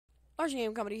Archie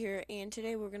Game Comedy here, and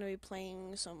today we're going to be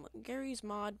playing some Garry's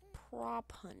Mod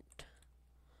Prop Hunt.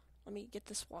 Let me get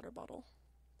this water bottle.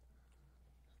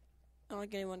 I don't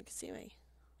think anyone can see me.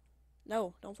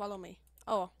 No, don't follow me.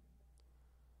 Oh.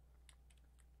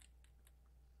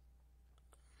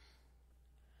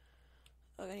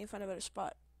 Okay, I need to find a better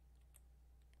spot.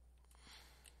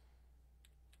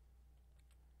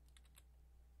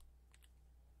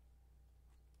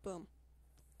 Boom.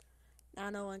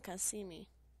 Now no one can see me.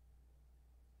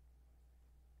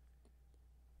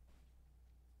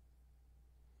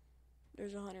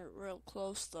 There's a hunter real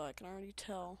close though, I can already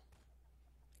tell.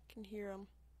 I can hear him.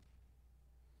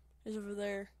 He's over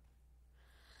there.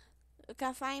 You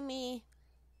can't find me.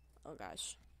 Oh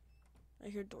gosh. I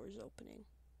hear doors opening.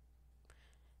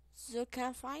 You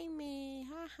can't find me.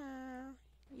 Haha.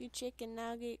 You chicken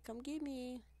nugget, come get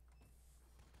me.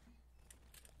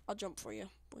 I'll jump for you.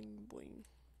 Boing boing.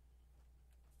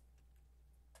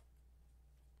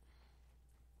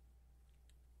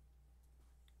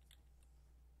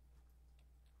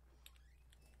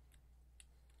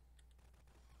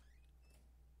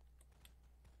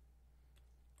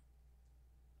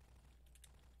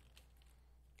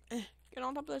 Get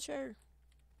on top of the chair.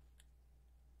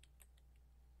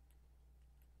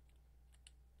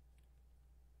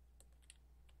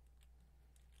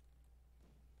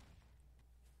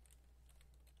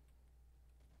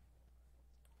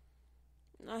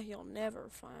 Now he'll never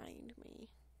find me.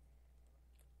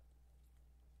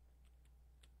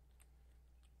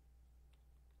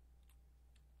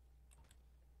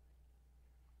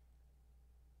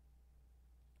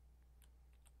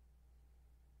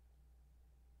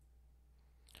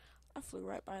 I flew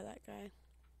right by that guy.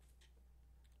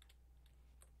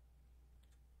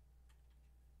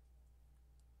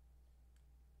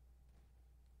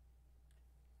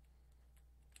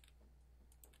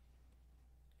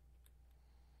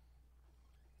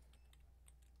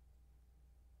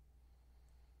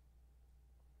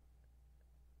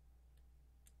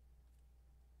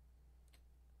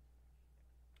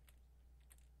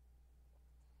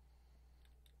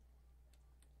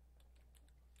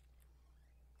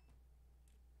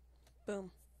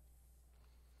 Boom.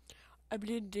 I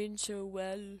blended in so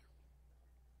well.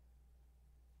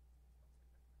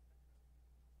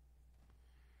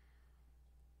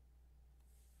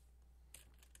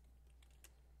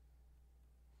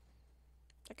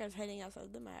 That guy's heading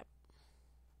outside the map.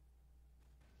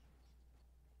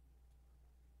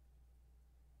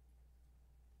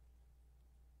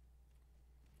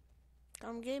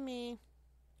 Come get me.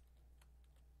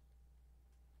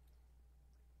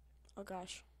 Oh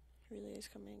gosh. He really is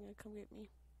coming. Come get me.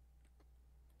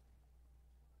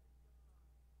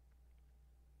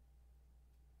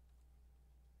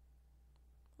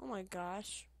 Oh my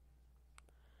gosh.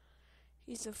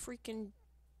 He's a freaking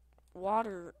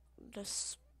water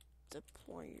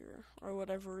deployer. Or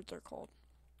whatever they're called.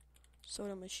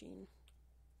 Soda machine.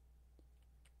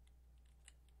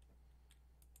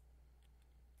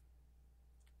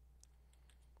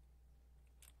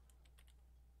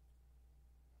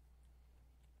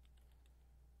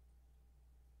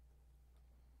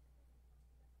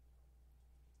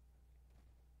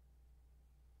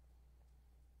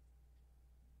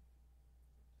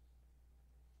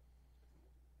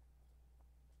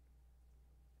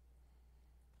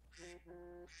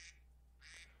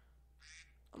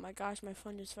 Oh my gosh, my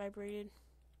phone just vibrated.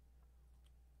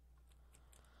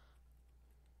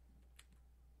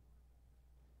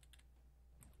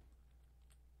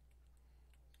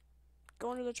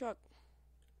 Go into the truck.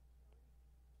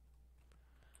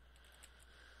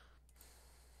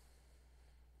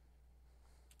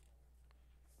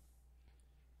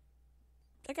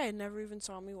 That guy never even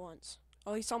saw me once.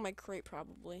 Oh, he saw my crate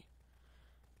probably.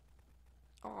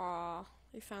 Aw,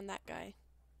 they found that guy.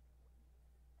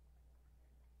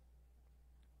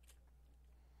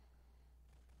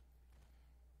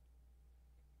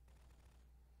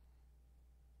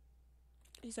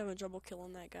 He's having trouble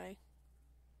killing that guy.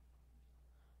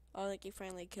 Oh, I think he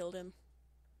finally killed him.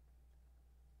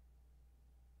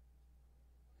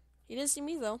 He didn't see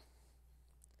me though.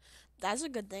 That's a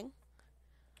good thing.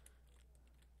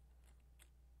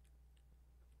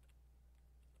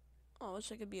 Oh, I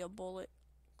wish I could be a bullet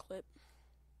clip.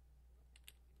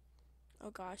 Oh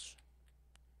gosh.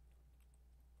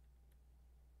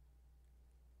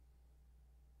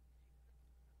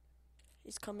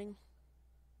 He's coming.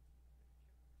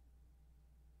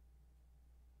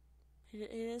 He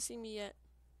didn't see me yet.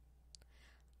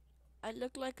 I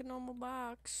look like a normal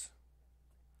box.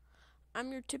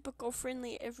 I'm your typical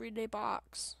friendly everyday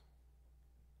box.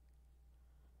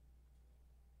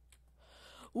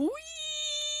 Whee!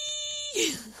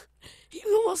 He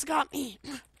almost got me.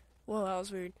 Whoa, that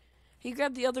was weird. He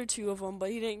grabbed the other two of them, but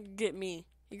he didn't get me.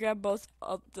 He grabbed both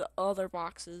of the other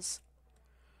boxes.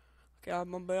 Okay,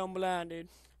 I'm blinded.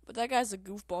 But that guy's a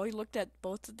goofball. He looked at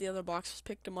both of the other boxes,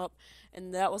 picked them up,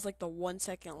 and that was like the 1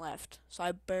 second left. So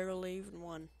I barely even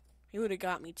won. He would have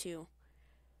got me too.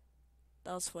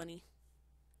 That was funny.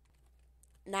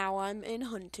 Now I'm in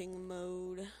hunting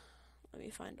mode. Let me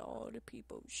find all the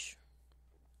peoples.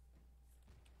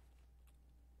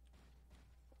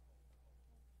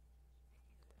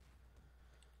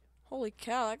 Holy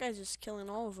cow, that guy's just killing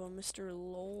all of them. Mr.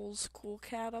 Lowell's cool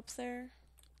cat up there.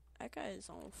 That guy is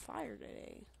on fire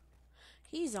today.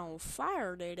 He's on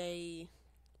fire today.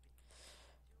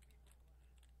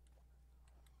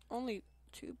 Only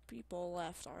 2 people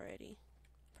left already.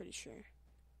 Pretty sure.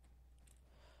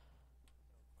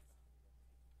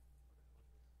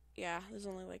 Yeah, there's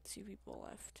only like 2 people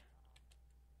left.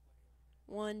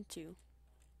 1, 2.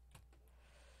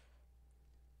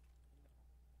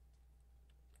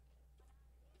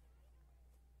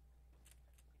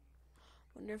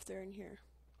 Wonder if they're in here.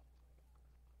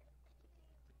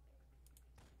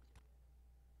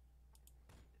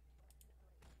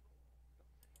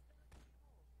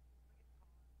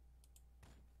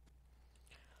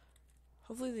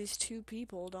 Hopefully these 2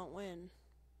 people don't win.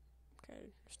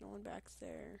 Okay, there's no one back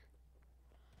there.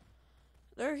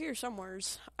 They're here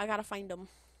somewheres. I gotta find them.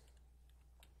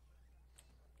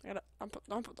 The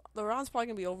round's probably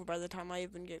gonna be over by the time I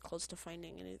even get close to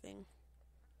finding anything.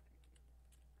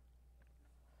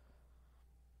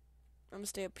 I'm gonna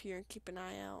stay up here and keep an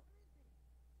eye out.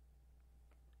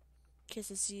 In case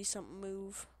I see something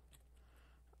move.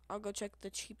 I'll go check the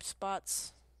cheap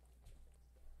spots.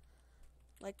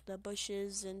 Like the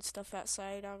bushes and stuff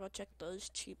outside. I'll go check those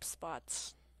cheap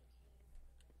spots.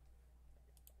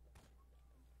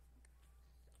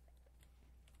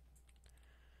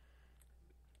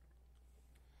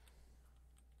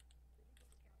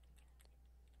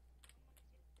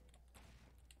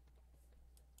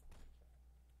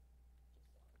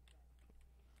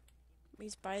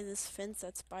 He's by this fence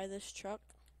that's by this truck.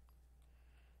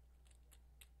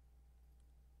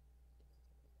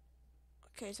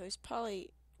 Okay, so he's probably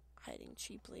hiding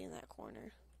cheaply in that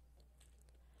corner.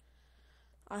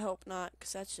 I hope not,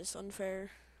 because that's just unfair.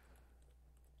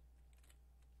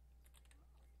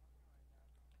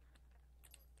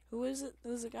 Who is it?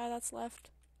 Who's the guy that's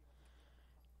left?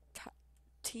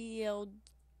 TLJC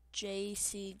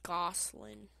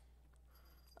Goslin.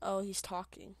 Oh, he's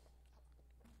talking.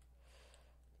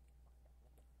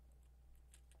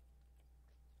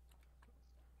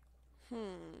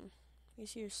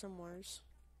 He's here somewheres.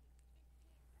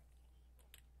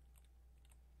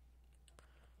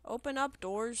 Open up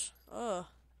doors. Ugh.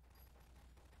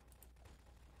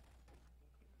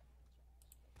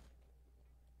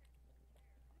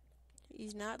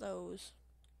 He's not those.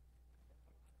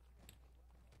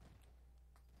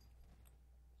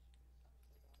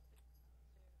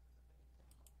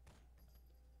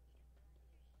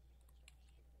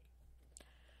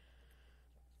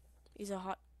 He's a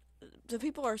hot... The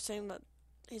people are saying that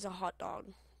he's a hot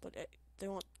dog, but they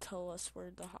won't tell us where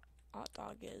the hot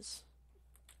dog is.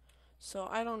 So,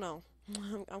 I don't know.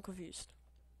 I'm confused.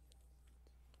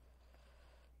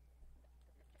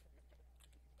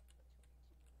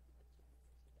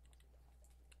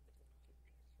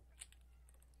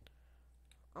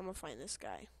 I'm gonna find this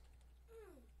guy.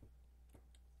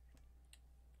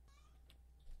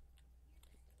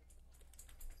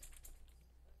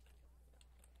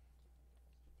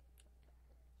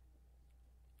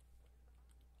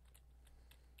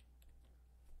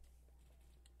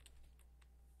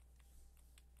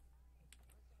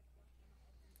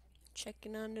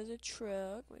 Checking under the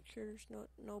truck. Make sure there's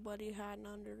nobody hiding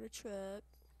under the truck.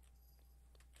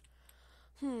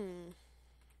 You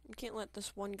can't let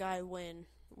this one guy win.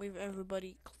 We've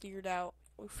everybody cleared out.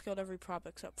 We've killed every prop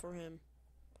except for him.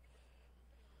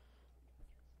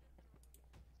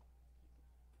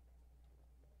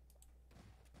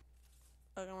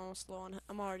 Like, I'm almost low on.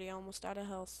 I'm already almost out of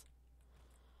health.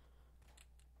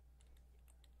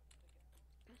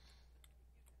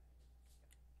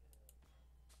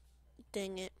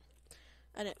 Dang it.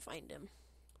 I didn't find him.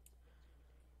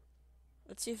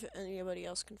 Let's see if anybody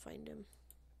else can find him.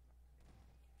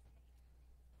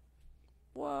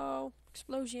 Whoa.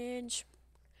 Explosions.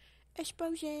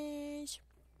 Explosions.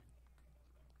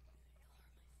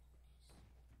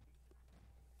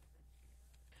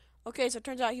 Okay, so it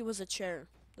turns out he was a chair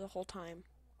the whole time.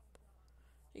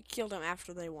 He killed him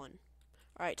after they won.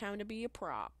 Alright, time to be a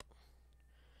prop.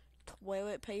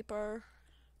 Toilet paper.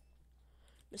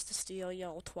 Mr. Steele,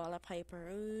 yellow toilet paper.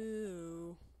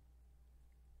 Ooh.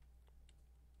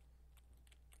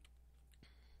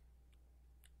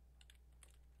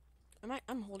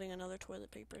 I'm holding another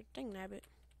toilet paper. Dang nabbit.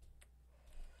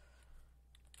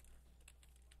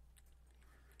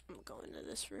 I'm gonna go into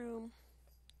this room.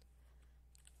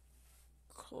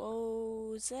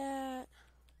 Close that.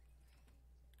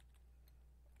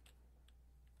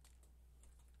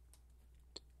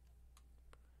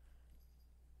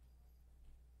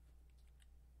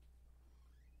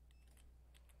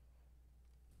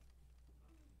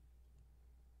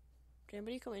 Did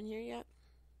anybody come in here yet?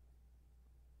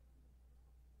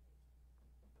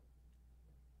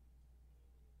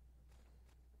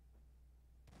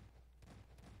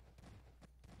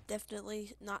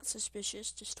 Definitely not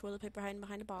suspicious, just toilet paper hiding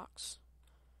behind a box.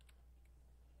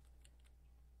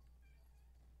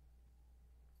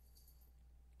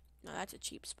 No, that's a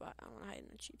cheap spot. I don't want to hide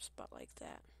in a cheap spot like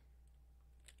that.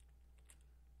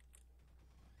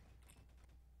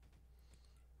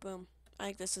 Boom. I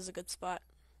think this is a good spot.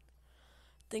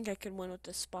 I think I could win with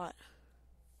this spot.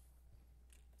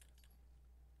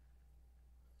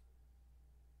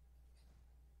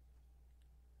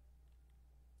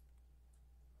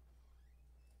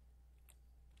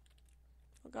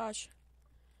 Oh gosh.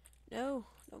 No,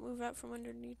 don't move out from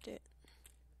underneath it.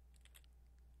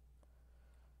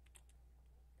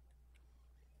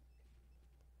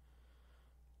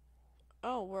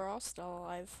 Oh, we're all still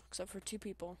alive, except for 2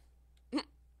 people.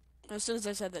 As soon as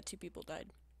I said that, 2 people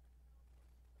died.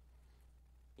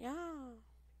 Yeah.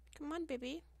 Come on,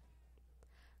 baby.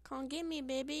 Come get me,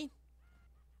 baby.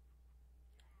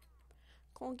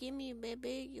 Come get me,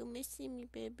 baby. You missing me,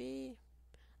 baby.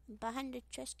 I'm behind the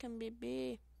trash can,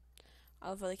 baby. I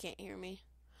love how they can't hear me.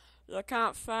 They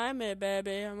can't find me,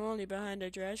 baby. I'm only behind the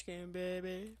trash can,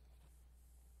 baby.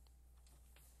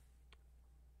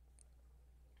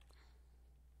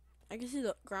 I can see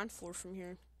the ground floor from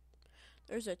here.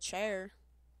 There's a chair.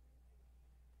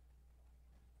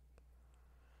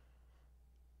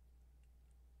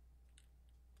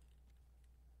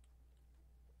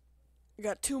 We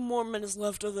got 2 more minutes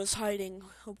left of this hiding.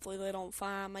 Hopefully they don't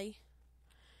find me.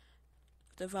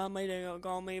 If they find me, they're gonna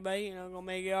call me bait and I'm gonna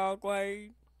make it awkward.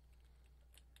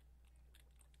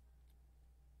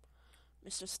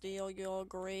 Mr. Steal Your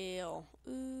Grill.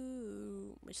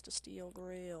 Ooh, Mr. Steel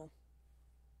Grill.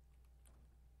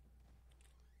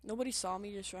 Nobody saw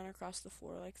me just run across the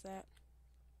floor like that.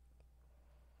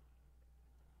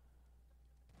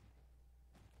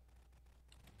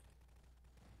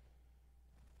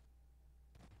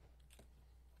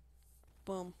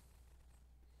 Boom.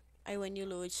 I win, you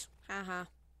lose. Haha.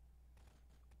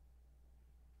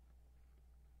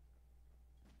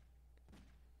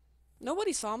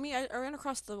 Nobody saw me. I ran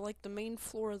across the main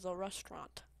floor of the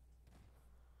restaurant.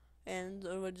 And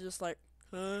it was just like,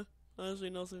 huh? I see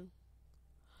nothing.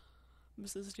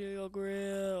 Mr. Steel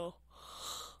Grill.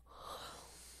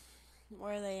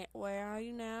 Where are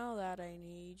you now that I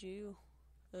need you?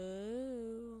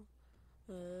 Oh.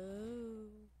 Oh.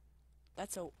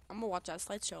 I'm gonna watch that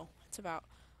slideshow. It's about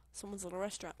someone's little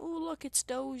restaurant. Ooh, look, it's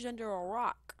Doge under a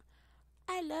rock.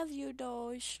 I love you,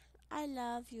 Doge. I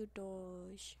love you,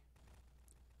 Doge.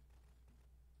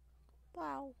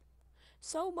 Wow.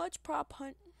 So much prop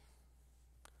hunt.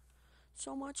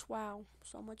 So much wow.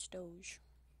 So much Doge.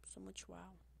 So much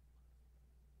wow.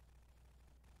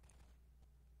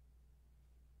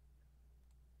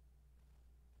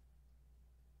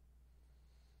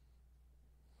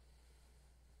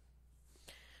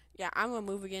 Yeah, I'm gonna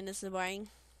move again. This is boring.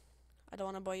 I don't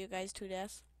want to bore you guys to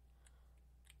death.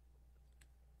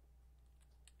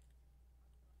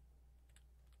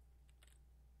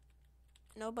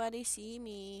 Nobody see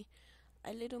me.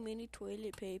 A little mini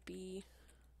toilet paper.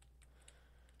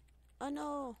 Oh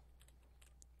no.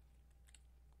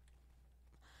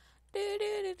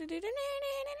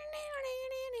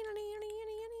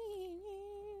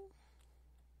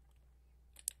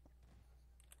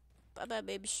 Bye bye,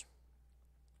 babes.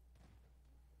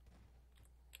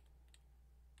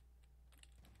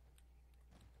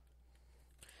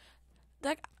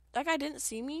 That guy didn't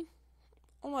see me.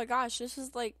 Oh my gosh, this is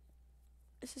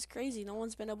crazy. No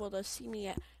one's been able to see me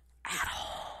at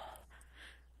all.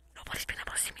 Nobody's been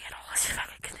able to see me at all. Let's see if I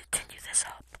can continue this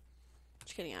up.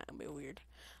 Just kidding, that'll be weird.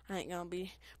 I ain't gonna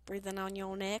be breathing on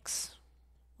your necks.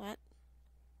 What?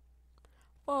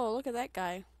 Whoa, look at that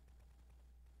guy.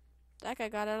 That guy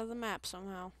got out of the map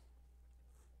somehow.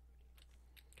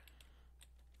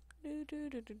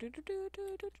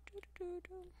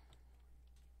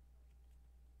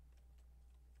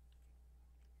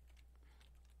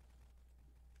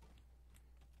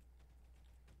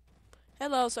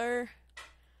 Hello, sir.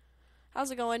 How's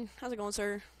it going? How's it going,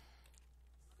 sir?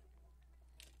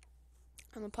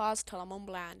 I'm gonna pause till I'm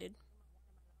unblinded.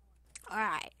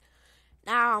 Alright.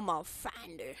 Now I'm gonna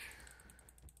find her.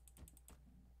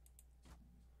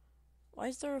 Why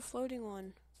is there a floating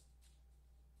one?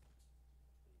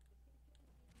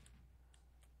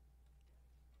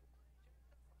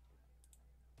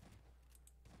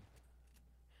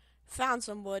 Found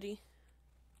somebody.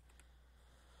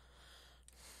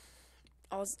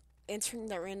 I was answering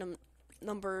that random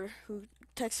number who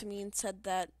texted me and said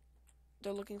that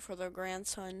they're looking for their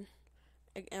grandson.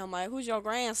 And I'm like, who's your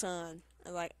grandson?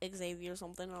 And like Xavier or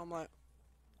something. And I'm like,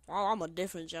 oh, I'm a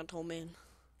different gentleman.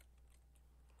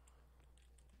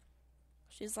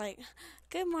 She's like,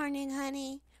 good morning,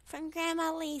 honey. From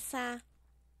Grandma Lisa.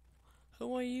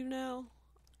 Who are you now?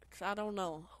 'Cause I don't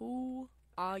know. Who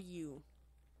are you?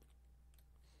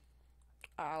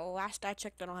 Last I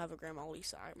checked, I don't have a Grandma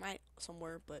Lisa. I might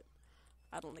somewhere, but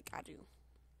I don't think I do.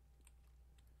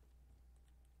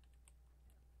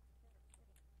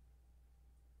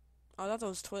 Oh, I thought that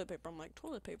was toilet paper. I'm like,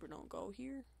 toilet paper don't go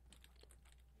here.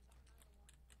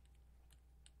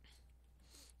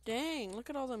 Dang, look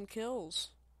at all them kills.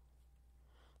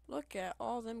 Look at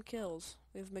all them kills.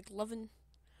 We have McLovin,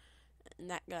 and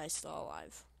that guy's still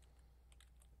alive.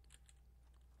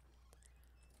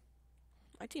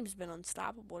 My team's been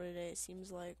unstoppable today, it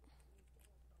seems like.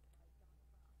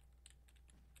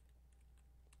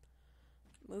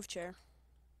 Move chair.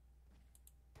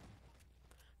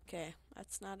 Okay,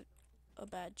 that's not a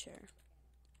bad chair.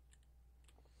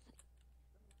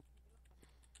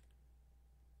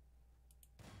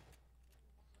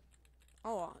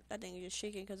 Oh, that thing is just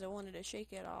shaking because I wanted to shake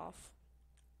it off.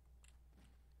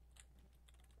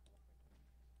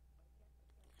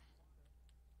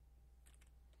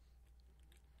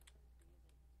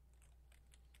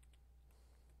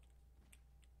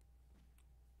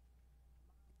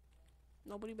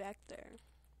 Nobody back there.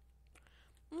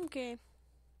 Okay.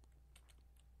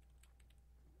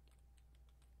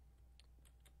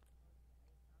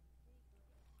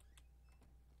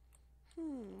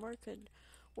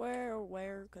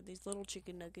 Where could these little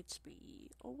chicken nuggets be?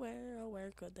 Oh,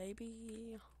 where could they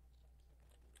be?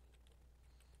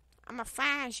 I'ma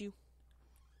find you.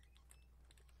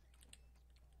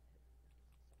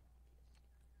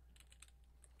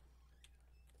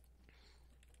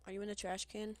 Are you in the trash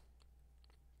can?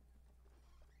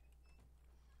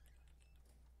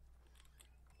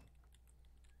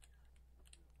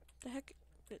 The heck?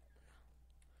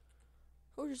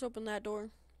 Who just opened that door?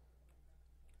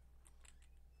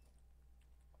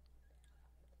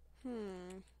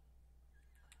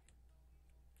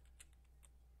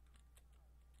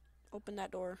 Open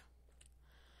that door.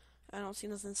 I don't see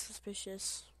nothing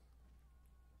suspicious.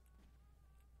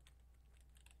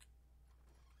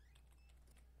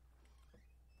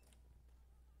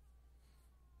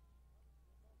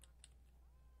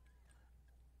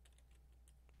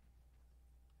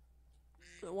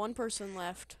 One person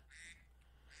left.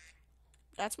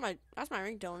 That's my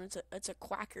ringtone. It's a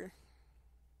quacker.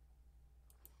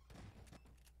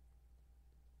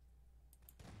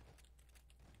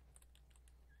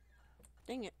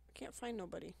 Dang it. I can't find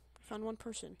nobody. I found one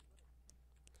person.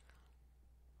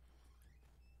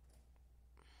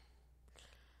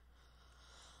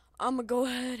 I'm gonna go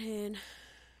ahead and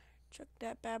chuck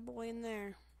that bad boy in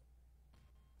there.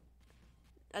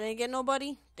 I didn't get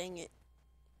nobody? Dang it.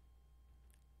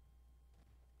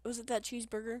 Was it that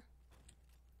cheeseburger?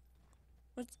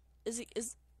 What is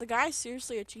the guy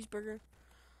seriously a cheeseburger?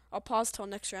 I'll pause till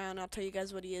next round. I'll tell you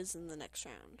guys what he is in the next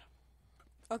round.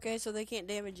 Okay, so they can't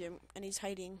damage him, and he's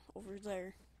hiding over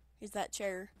there. He's that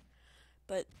chair,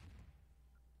 but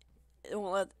it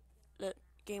won't let the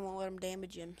game won't let him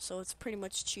damage him. So it's pretty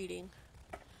much cheating.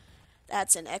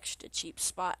 That's an extra cheap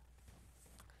spot.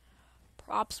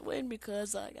 Props win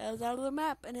because I was out of the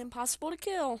map and impossible to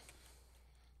kill.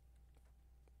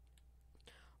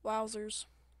 Wowzers.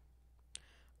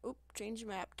 Oop, change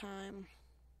map time.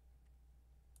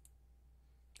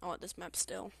 I want this map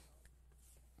still.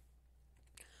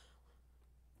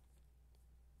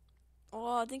 Well,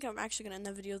 I think I'm actually going to end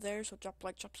the video there, so drop a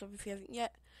like, drop sub if you haven't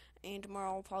yet. And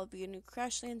tomorrow will probably be a new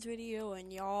Crashlands video,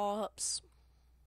 and y'all hups.